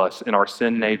tell us in our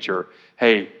sin nature,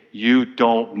 hey, you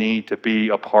don't need to be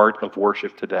a part of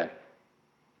worship today.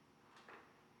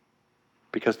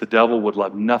 Because the devil would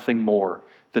love nothing more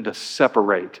than to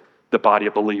separate the body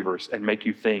of believers and make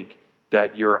you think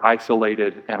that you're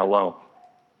isolated and alone.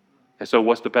 And so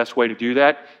what's the best way to do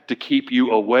that? To keep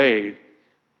you away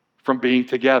from being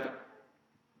together.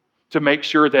 To make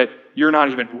sure that you're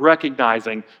not even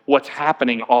recognizing what's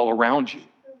happening all around you.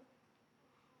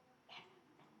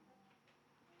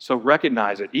 So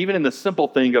recognize it, even in the simple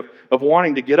thing of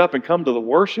wanting to get up and come to the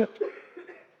worship.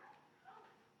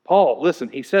 Paul, listen,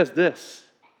 he says this.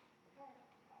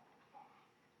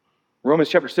 Romans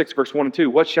chapter 6, verse 1 and 2.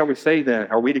 What shall we say then?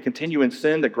 Are we to continue in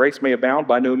sin that grace may abound?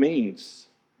 By no means.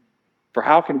 For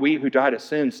how can we who died to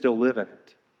sin still live in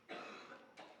it?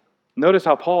 Notice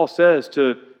how Paul says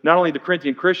to not only the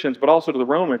Corinthian Christians, but also to the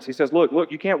Romans, he says,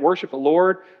 look, you can't worship the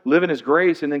Lord, live in His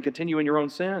grace, and then continue in your own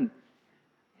sin.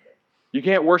 You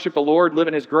can't worship the Lord, live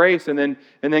in His grace, and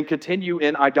then continue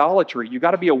in idolatry. You've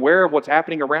got to be aware of what's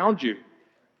happening around you.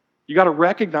 You got to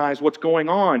recognize what's going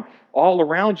on all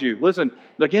around you. Listen,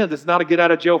 again, this is not a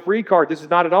get-out-of-jail-free card. This is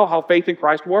not at all how faith in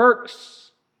Christ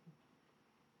works.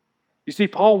 You see,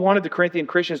 Paul wanted the Corinthian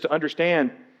Christians to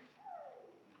understand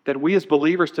that we as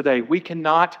believers today, we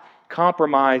cannot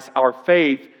compromise our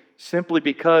faith simply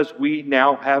because we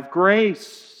now have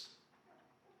grace.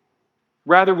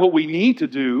 Rather, what we need to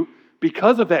do,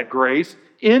 because of that grace,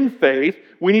 in faith,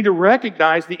 we need to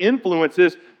recognize the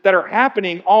influences that are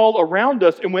happening all around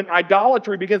us. And when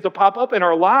idolatry begins to pop up in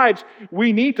our lives,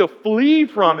 we need to flee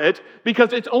from it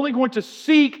because it's only going to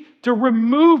seek to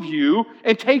remove you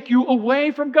and take you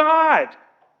away from God.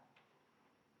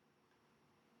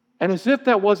 And as if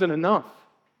that wasn't enough,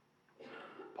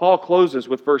 Paul closes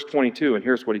with verse 22, and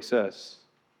here's what he says.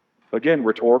 Again,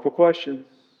 rhetorical questions.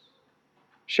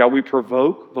 Shall we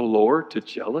provoke the Lord to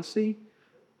jealousy?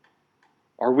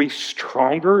 Are we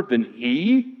stronger than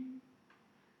He?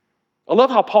 I love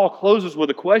how Paul closes with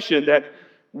a question that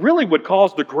really would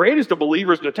cause the greatest of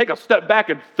believers to take a step back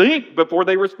and think before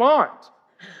they respond.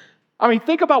 I mean,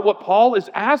 think about what Paul is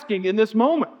asking in this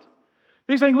moment.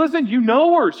 He's saying, listen, you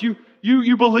knowers,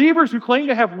 you believers who claim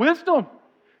to have wisdom,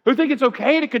 who think it's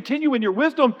okay to continue in your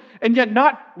wisdom and yet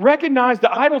not recognize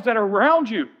the idols that are around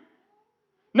you.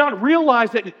 Not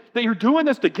realize that you're doing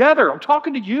this together. I'm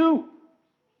talking to you.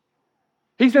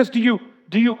 He says, do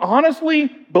you honestly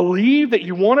believe that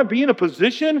you want to be in a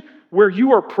position where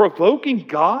you are provoking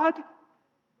God?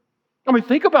 I mean,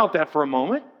 think about that for a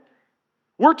moment.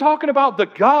 We're talking about the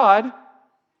God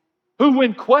who,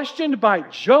 when questioned by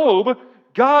Job,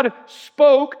 God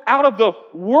spoke out of the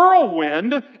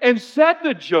whirlwind and said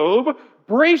to Job,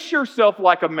 brace yourself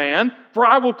like a man, for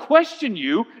I will question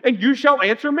you, and you shall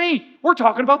answer me. We're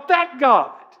talking about that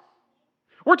God.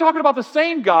 We're talking about the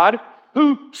same God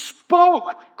who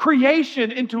spoke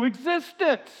creation into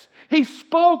existence. He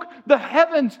spoke the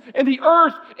heavens and the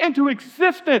earth into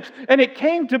existence, and it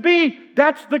came to be.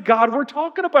 That's the God we're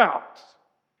talking about.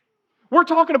 We're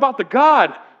talking about the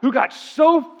God who got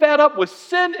so fed up with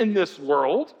sin in this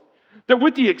world that,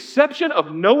 with the exception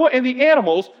of Noah and the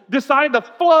animals, decided to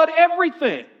flood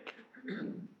everything.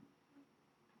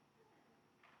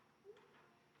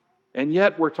 And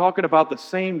yet we're talking about the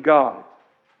same God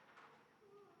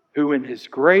who in His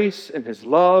grace and His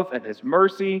love and His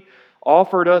mercy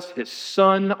offered us His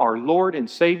Son, our Lord and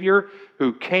Savior,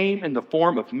 who came in the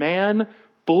form of man,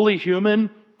 fully human,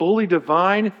 fully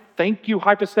divine. Thank you,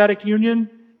 hypostatic union.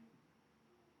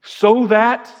 So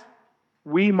that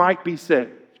we might be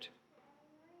saved.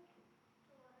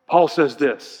 Paul says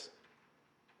this,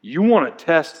 you want to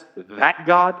test that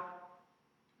God?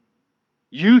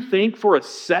 You think for a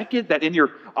second that in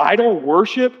your idol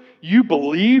worship, you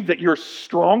believe that you're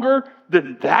stronger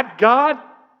than that God?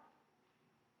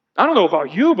 I don't know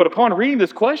about you, but upon reading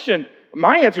this question,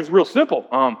 my answer is real simple.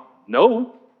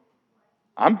 No,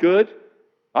 I'm good.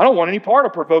 I don't want any part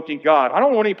of provoking God. I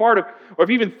don't want any part of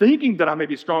even thinking that I may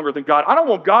be stronger than God. I don't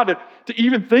want God to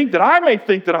even think that I may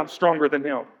think that I'm stronger than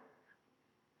Him.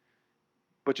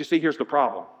 But you see, here's the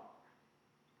problem.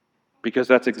 Because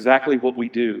that's exactly what we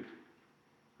do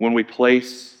when we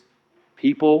place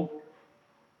people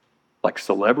like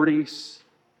celebrities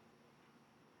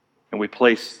and we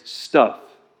place stuff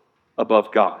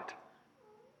above God.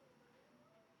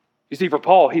 You see, for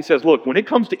Paul, he says, look, when it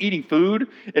comes to eating food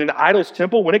in an idol's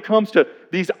temple, when it comes to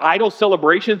these idol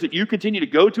celebrations that you continue to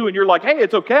go to and you're like, hey,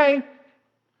 it's okay.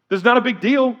 This is not a big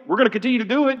deal. We're going to continue to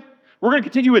do it. We're going to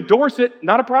continue to endorse it.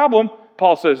 Not a problem.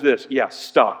 Paul says this,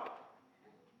 stop.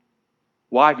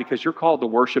 Why? Because you're called to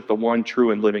worship the one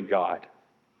true and living God.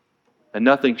 And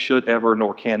nothing should ever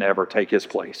nor can ever take His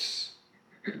place.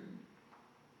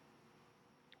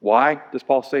 Why does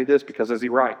Paul say this? Because as he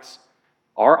writes,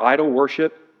 our idol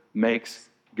worship makes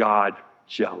God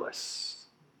jealous.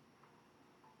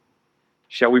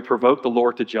 Shall we provoke the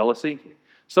Lord to jealousy?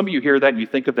 Some of you hear that and you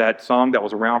think of that song that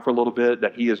was around for a little bit,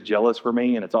 that He is jealous for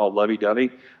me, and it's all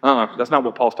lovey-dovey. That's not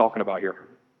what Paul's talking about here.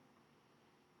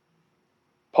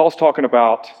 Paul's talking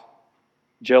about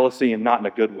jealousy, and not in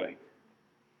a good way.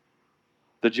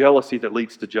 The jealousy that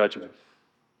leads to judgment.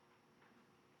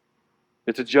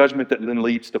 It's a judgment that then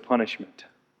leads to punishment.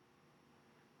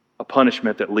 A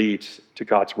punishment that leads to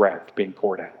God's wrath being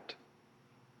poured out.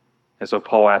 And so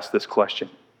Paul asks this question,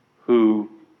 who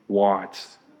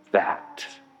wants that?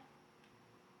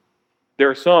 There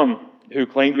are some who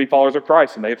claim to be followers of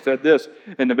Christ, and they have said this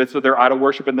in the midst of their idol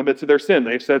worship, in the midst of their sin.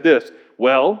 They've said this,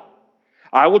 well,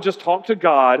 I will just talk to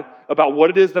God about what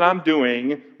it is that I'm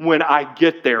doing when I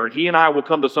get there, and He and I will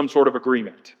come to some sort of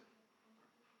agreement.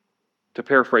 To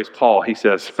paraphrase Paul, he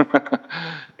says,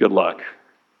 good luck,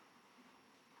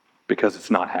 because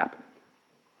it's not happening.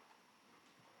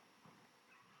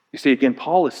 You see, again,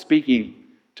 Paul is speaking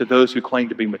to those who claim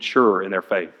to be mature in their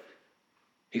faith.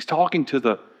 He's talking to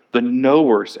the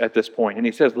knowers at this point, and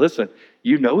he says, listen,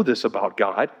 you know this about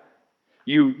God.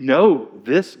 You know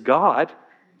this God,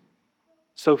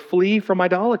 so flee from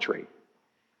idolatry.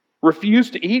 Refuse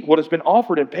to eat what has been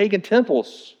offered in pagan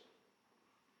temples,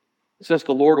 since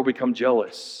the Lord will become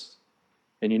jealous,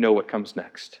 and you know what comes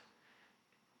next.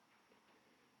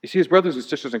 You see, as brothers and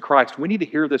sisters in Christ, we need to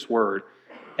hear this word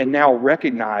and now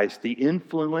recognize the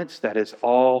influence that is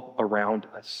all around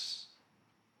us.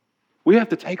 We have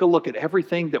to take a look at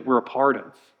everything that we're a part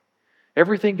of,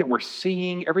 everything that we're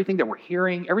seeing, everything that we're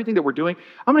hearing, everything that we're doing.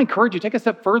 I'm going to encourage you to take a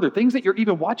step further, things that you're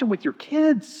even watching with your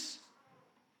kids,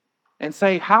 and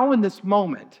say, how in this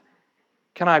moment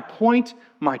can I point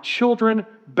my children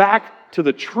back to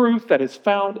the truth that is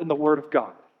found in the Word of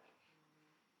God?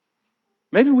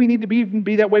 Maybe we need to even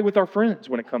be that way with our friends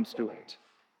when it comes to it.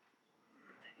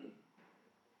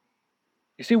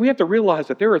 You see, we have to realize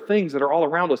that there are things that are all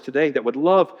around us today that would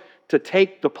love to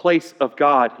take the place of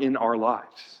God in our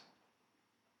lives.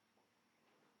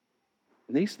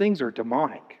 And these things are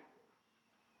demonic.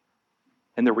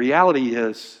 And the reality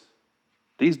is,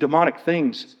 these demonic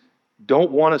things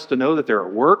don't want us to know that they're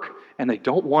at work, and they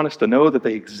don't want us to know that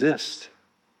they exist.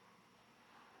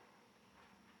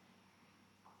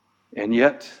 And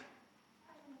yet,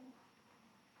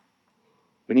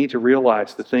 we need to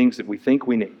realize the things that we think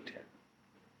we need.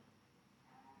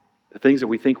 The things that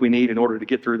we think we need in order to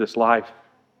get through this life.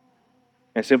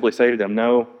 And simply say to them,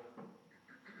 no,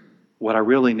 what I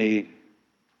really need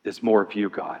is more of you,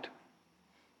 God.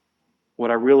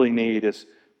 What I really need is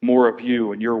more of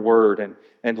you and your word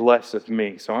and less of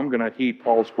me. So I'm going to heed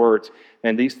Paul's words.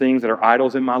 And these things that are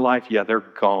idols in my life, yeah, they're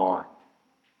gone.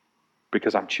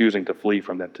 Because I'm choosing to flee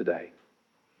from them today.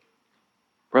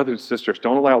 Brothers and sisters,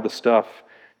 don't allow the stuff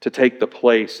to take the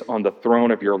place on the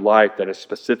throne of your life that is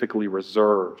specifically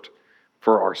reserved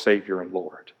for our Savior and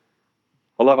Lord.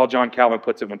 I love how John Calvin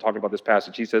puts it when talking about this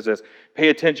passage. He says this, pay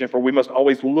attention, for we must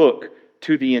always look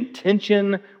to the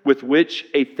intention with which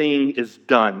a thing is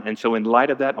done. And so in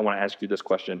light of that, I want to ask you this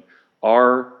question.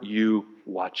 Are you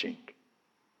watching?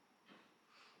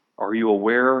 Are you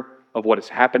aware of what is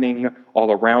happening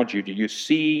all around you? Do you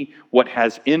see what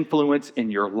has influence in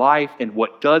your life and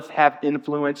what does have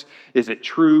influence? Is it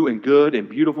true and good and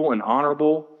beautiful and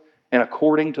honorable and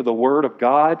according to the Word of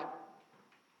God?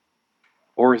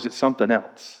 Or is it something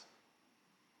else?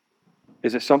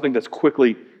 Is it something that's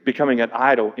quickly becoming an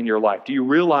idol in your life? Do you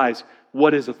realize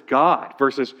what is of God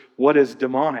versus what is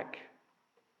demonic?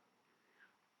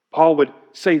 Paul would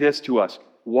say this to us,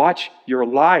 watch your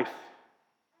life.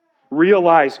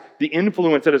 Realize the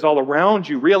influence that is all around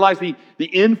you. Realize the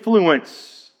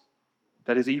influence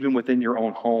that is even within your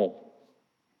own home.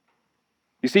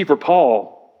 You see, for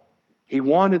Paul, he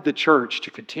wanted the church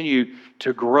to continue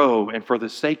to grow, and for the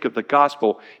sake of the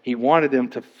gospel, he wanted them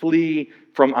to flee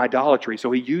from idolatry.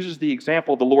 So he uses the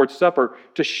example of the Lord's Supper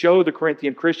to show the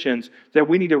Corinthian Christians that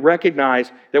we need to recognize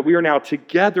that we are now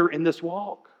together in this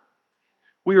walk.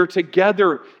 We are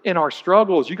together in our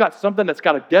struggles. You got something that's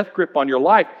got a death grip on your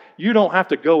life. You don't have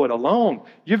to go it alone.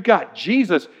 You've got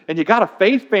Jesus, and you got a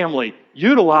faith family.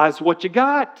 Utilize what you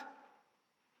got.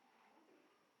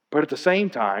 But at the same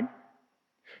time,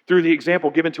 through the example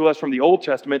given to us from the Old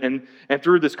Testament and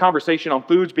through this conversation on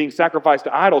foods being sacrificed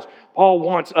to idols, Paul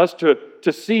wants us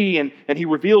to see, and he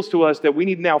reveals to us that we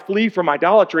need to now flee from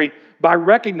idolatry by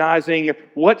recognizing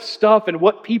what stuff and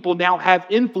what people now have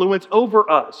influence over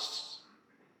us.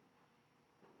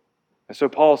 And so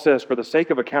Paul says, for the sake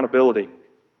of accountability,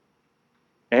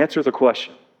 answer the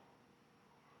question,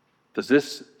 does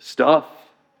this stuff,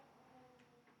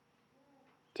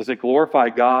 does it glorify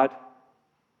God?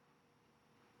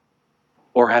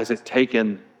 Or has it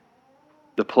taken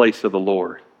the place of the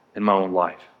Lord in my own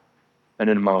life and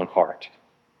in my own heart?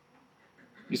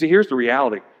 You see, here's the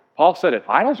reality. Paul said it,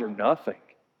 idols are nothing.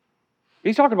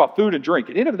 He's talking about food and drink.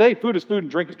 At the end of the day, food is food and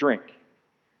drink is drink.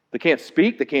 They can't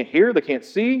speak, they can't hear, they can't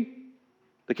see,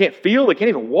 they can't feel, they can't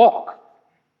even walk.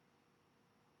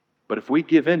 But if we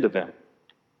give in to them,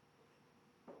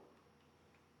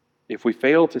 if we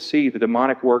fail to see the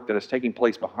demonic work that is taking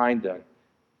place behind them,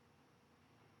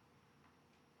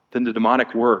 then the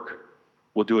demonic work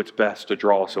will do its best to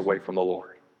draw us away from the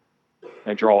Lord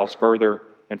and draw us further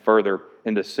and further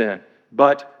into sin.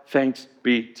 But thanks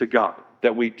be to God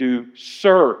that we do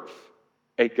serve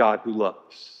a God who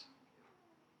loves.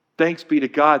 Thanks be to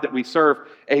God that we serve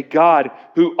a God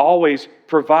who always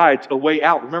provides a way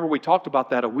out. Remember, we talked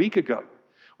about that a week ago.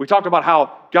 We talked about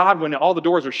how God, when all the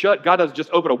doors are shut, God doesn't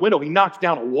just open a window, He knocks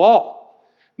down a wall.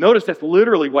 Notice that's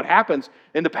literally what happens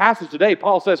in the passage today.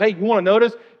 Paul says, hey, you want to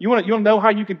notice? You want to know how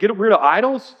you can get rid of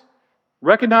idols?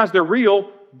 Recognize they're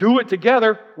real. Do it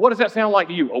together. What does that sound like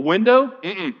to you? A window?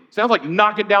 Sounds like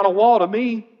knocking down a wall to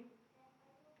me.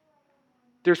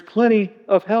 There's plenty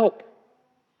of help.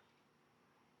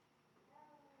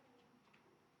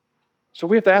 So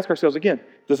we have to ask ourselves again,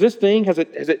 does this thing, has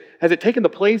it taken the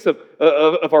place of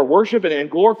our worship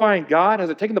and glorifying God? Has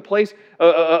it taken the place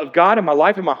of God in my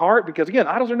life and my heart? Because again,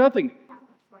 idols are nothing.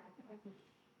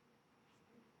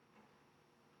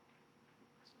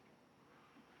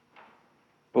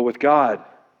 But with God,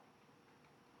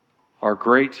 our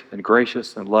great and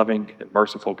gracious and loving and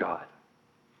merciful God,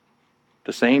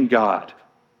 the same God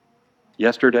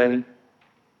yesterday,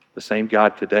 the same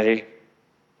God today,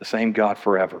 the same God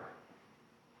forever.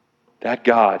 That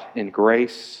God in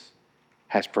grace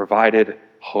has provided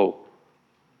hope.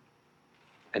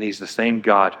 And He's the same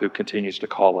God who continues to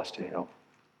call us to Him.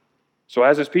 So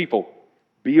as His people,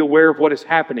 be aware of what is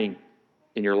happening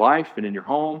in your life and in your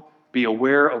home. Be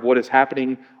aware of what is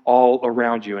happening all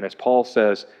around you. And as Paul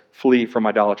says, flee from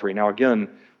idolatry. Now again,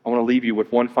 I want to leave you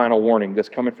with one final warning. This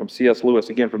coming from C.S. Lewis,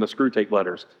 again from the Screwtape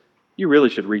Letters. You really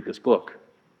should read this book.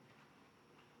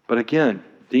 But again,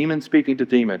 demon speaking to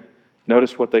demon.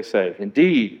 Notice what they say.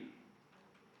 Indeed,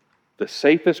 the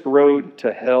safest road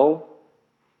to hell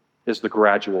is the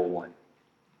gradual one.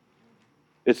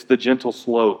 It's the gentle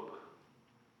slope,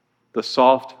 the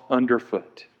soft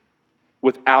underfoot,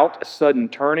 without sudden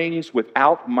turnings,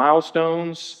 without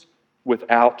milestones,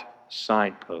 without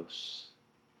signposts.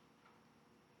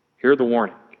 Hear the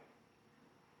warning.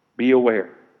 Be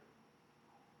aware.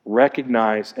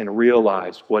 Recognize and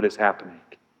realize what is happening.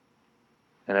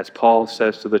 And as Paul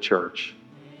says to the church,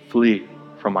 flee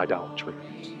from idolatry.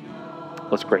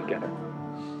 Let's pray together.